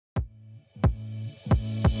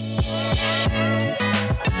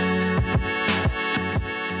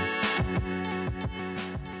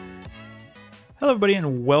Hello everybody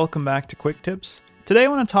and welcome back to Quick Tips. Today I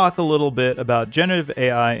want to talk a little bit about generative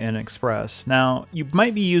AI in Express. Now, you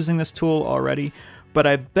might be using this tool already, but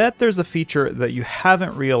I bet there's a feature that you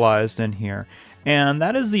haven't realized in here, and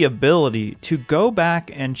that is the ability to go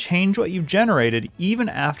back and change what you've generated even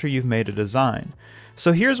after you've made a design.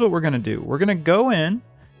 So here's what we're going to do. We're going to go in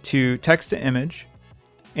to text to image,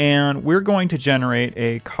 and we're going to generate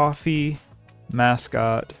a coffee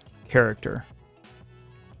mascot character.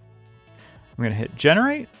 I'm going to hit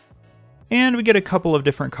generate, and we get a couple of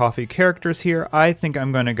different coffee characters here. I think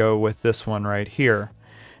I'm going to go with this one right here.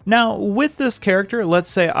 Now, with this character,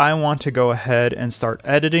 let's say I want to go ahead and start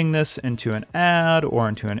editing this into an ad or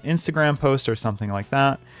into an Instagram post or something like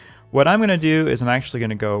that. What I'm going to do is I'm actually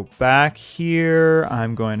going to go back here.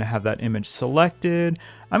 I'm going to have that image selected.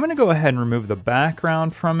 I'm going to go ahead and remove the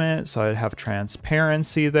background from it so I have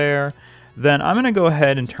transparency there. Then I'm going to go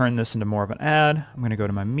ahead and turn this into more of an ad. I'm going to go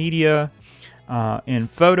to my media. In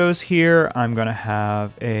photos here, I'm going to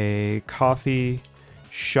have a coffee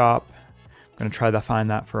shop. I'm going to try to find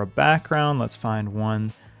that for a background. Let's find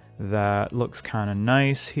one that looks kind of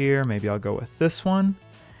nice here. Maybe I'll go with this one.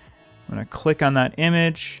 I'm going to click on that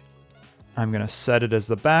image. I'm going to set it as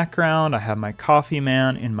the background. I have my coffee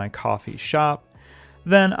man in my coffee shop.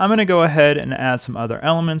 Then I'm going to go ahead and add some other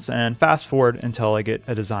elements and fast forward until I get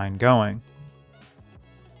a design going.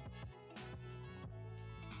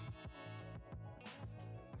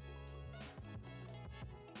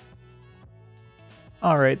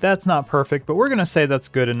 Alright, that's not perfect, but we're going to say that's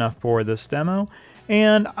good enough for this demo.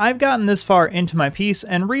 And I've gotten this far into my piece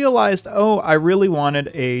and realized, oh, I really wanted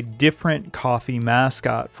a different coffee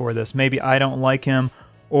mascot for this. Maybe I don't like him,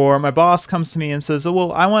 or my boss comes to me and says, oh,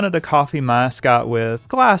 well, I wanted a coffee mascot with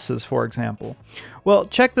glasses, for example. Well,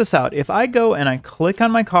 check this out. If I go and I click on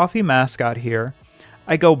my coffee mascot here,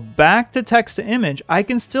 I go back to text to image, I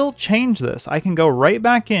can still change this. I can go right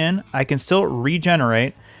back in, I can still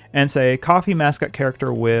regenerate, and say coffee mascot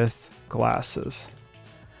character with glasses.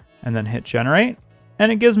 And then hit generate.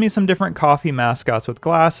 And it gives me some different coffee mascots with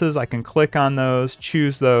glasses. I can click on those,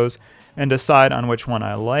 choose those, and decide on which one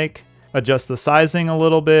I like. Adjust the sizing a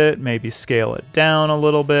little bit, maybe scale it down a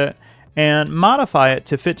little bit, and modify it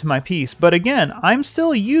to fit to my piece. But again, I'm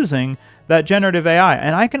still using that generative AI,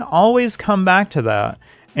 and I can always come back to that.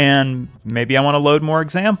 And maybe I want to load more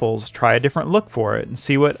examples, try a different look for it, and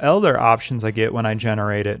see what other options I get when I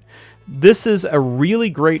generate it. This is a really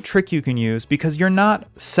great trick you can use because you're not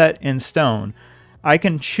set in stone. I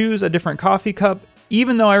can choose a different coffee cup.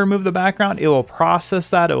 Even though I remove the background, it will process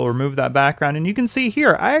that, it will remove that background. And you can see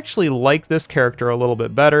here, I actually like this character a little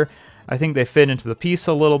bit better. I think they fit into the piece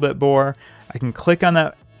a little bit more. I can click on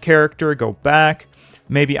that character, go back.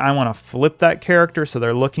 Maybe I want to flip that character so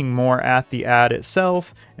they're looking more at the ad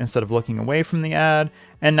itself instead of looking away from the ad.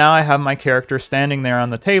 And now I have my character standing there on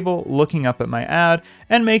the table looking up at my ad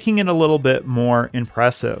and making it a little bit more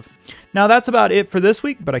impressive. Now that's about it for this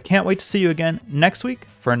week, but I can't wait to see you again next week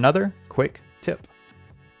for another quick tip.